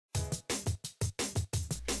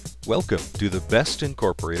Welcome to the best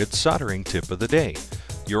incorporated soldering tip of the day.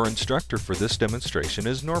 Your instructor for this demonstration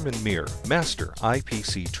is Mier, Master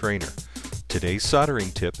IPC Trainer. Today's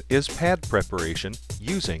soldering tip is pad preparation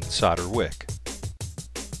using solder wick.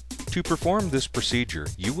 To perform this procedure,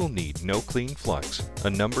 you will need no clean flux,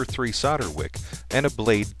 a number 3 solder wick, and a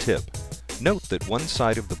blade tip. Note that one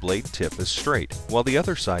side of the blade tip is straight, while the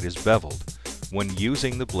other side is beveled. When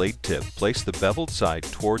using the blade tip, place the beveled side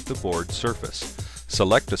toward the board surface.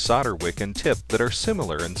 Select a solder wick and tip that are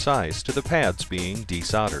similar in size to the pads being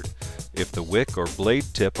desoldered. If the wick or blade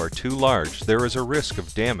tip are too large, there is a risk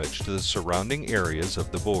of damage to the surrounding areas of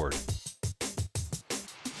the board.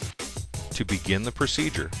 To begin the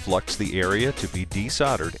procedure, flux the area to be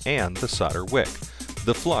desoldered and the solder wick.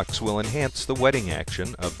 The flux will enhance the wetting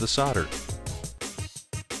action of the solder.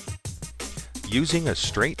 Using a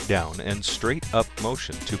straight down and straight up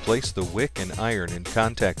motion to place the wick and iron in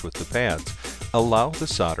contact with the pads, allow the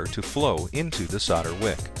solder to flow into the solder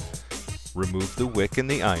wick. Remove the wick and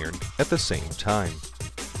the iron at the same time.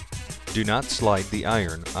 Do not slide the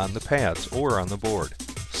iron on the pads or on the board.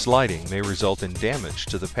 Sliding may result in damage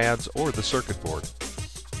to the pads or the circuit board.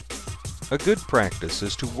 A good practice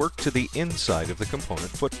is to work to the inside of the component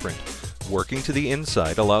footprint. Working to the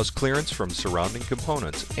inside allows clearance from surrounding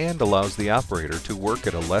components and allows the operator to work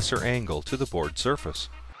at a lesser angle to the board surface.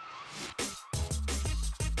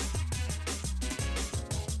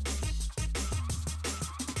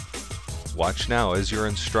 Watch now as your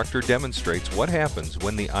instructor demonstrates what happens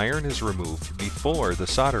when the iron is removed before the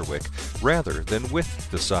solder wick rather than with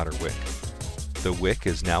the solder wick. The wick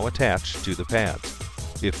is now attached to the pads.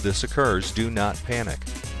 If this occurs, do not panic.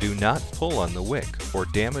 Do not pull on the wick or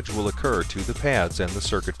damage will occur to the pads and the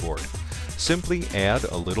circuit board. Simply add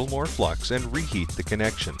a little more flux and reheat the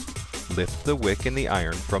connection. Lift the wick and the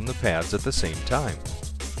iron from the pads at the same time.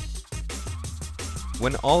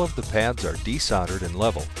 When all of the pads are desoldered and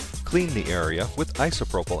level, clean the area with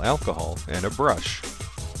isopropyl alcohol and a brush.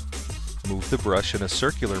 Move the brush in a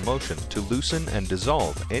circular motion to loosen and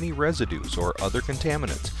dissolve any residues or other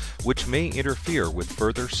contaminants which may interfere with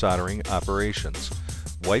further soldering operations.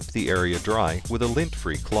 Wipe the area dry with a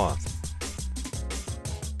lint-free cloth.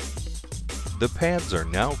 The pads are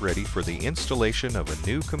now ready for the installation of a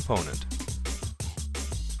new component.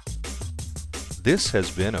 This has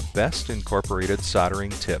been a best incorporated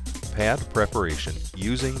soldering tip, pad preparation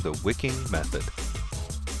using the wicking method.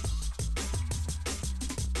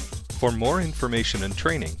 For more information and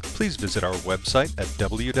training, please visit our website at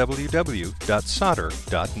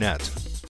www.solder.net.